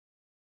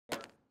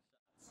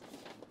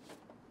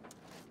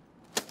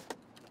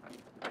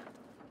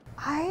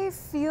I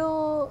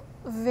feel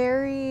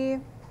very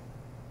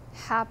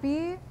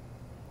happy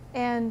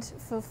and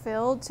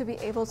fulfilled to be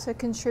able to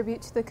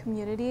contribute to the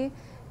community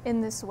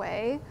in this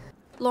way.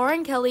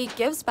 Lauren Kelly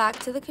gives back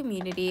to the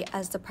community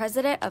as the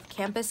president of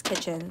Campus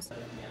Kitchens.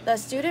 The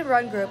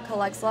student-run group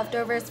collects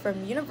leftovers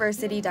from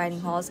university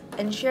dining halls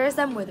and shares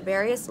them with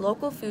various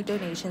local food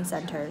donation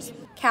centers.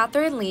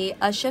 Catherine Lee,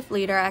 a shift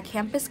leader at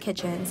Campus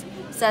Kitchens,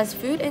 says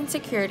food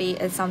insecurity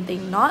is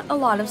something not a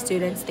lot of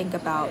students think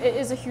about. It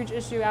is a huge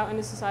issue out in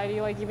the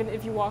society. Like, even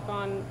if you walk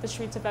on the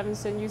streets of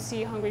Evanston, you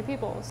see hungry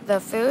people. The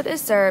food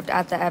is served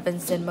at the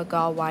Evanston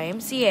McGaw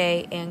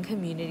YMCA and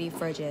community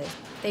fridges.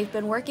 They've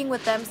been working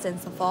with them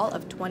since the fall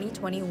of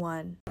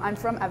 2021. I'm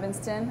from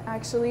Evanston,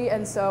 actually,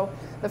 and so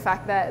the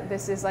fact that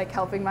this is like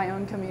helping my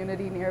own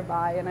community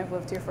nearby and I've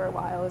lived here for a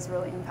while is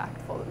really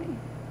impactful to me.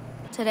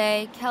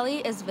 Today, Kelly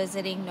is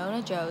visiting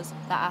Nona Joe's,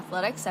 the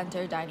Athletic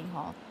Center dining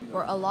hall,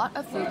 where a lot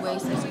of food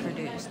waste is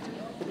produced.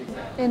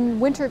 In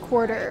winter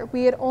quarter,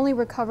 we had only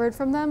recovered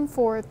from them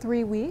for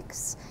 3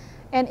 weeks,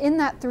 and in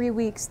that 3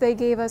 weeks, they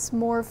gave us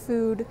more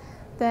food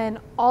than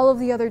all of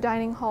the other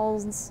dining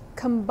halls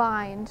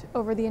combined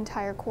over the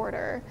entire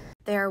quarter.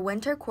 Their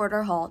winter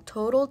quarter haul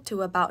totaled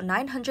to about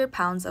 900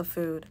 pounds of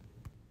food.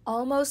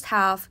 Almost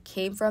half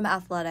came from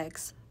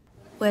athletics.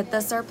 With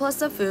the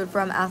surplus of food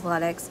from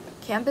athletics,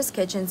 Campus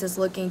Kitchens is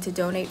looking to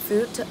donate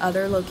food to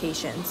other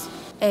locations.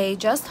 A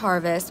Just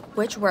Harvest,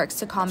 which works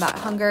to combat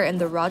hunger in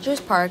the Rogers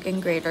Park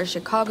and greater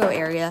Chicago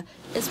area,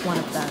 is one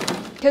of them.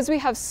 Because we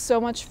have so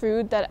much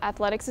food that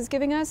athletics is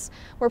giving us,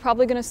 we're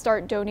probably going to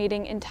start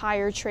donating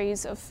entire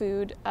trays of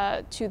food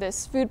to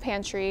this food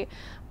pantry,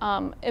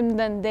 and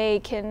then they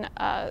can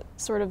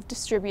sort of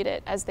distribute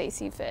it as they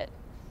see fit.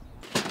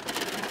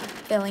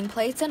 Filling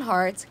plates and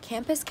hearts,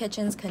 Campus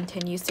Kitchens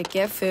continues to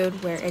give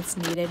food where it's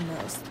needed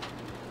most.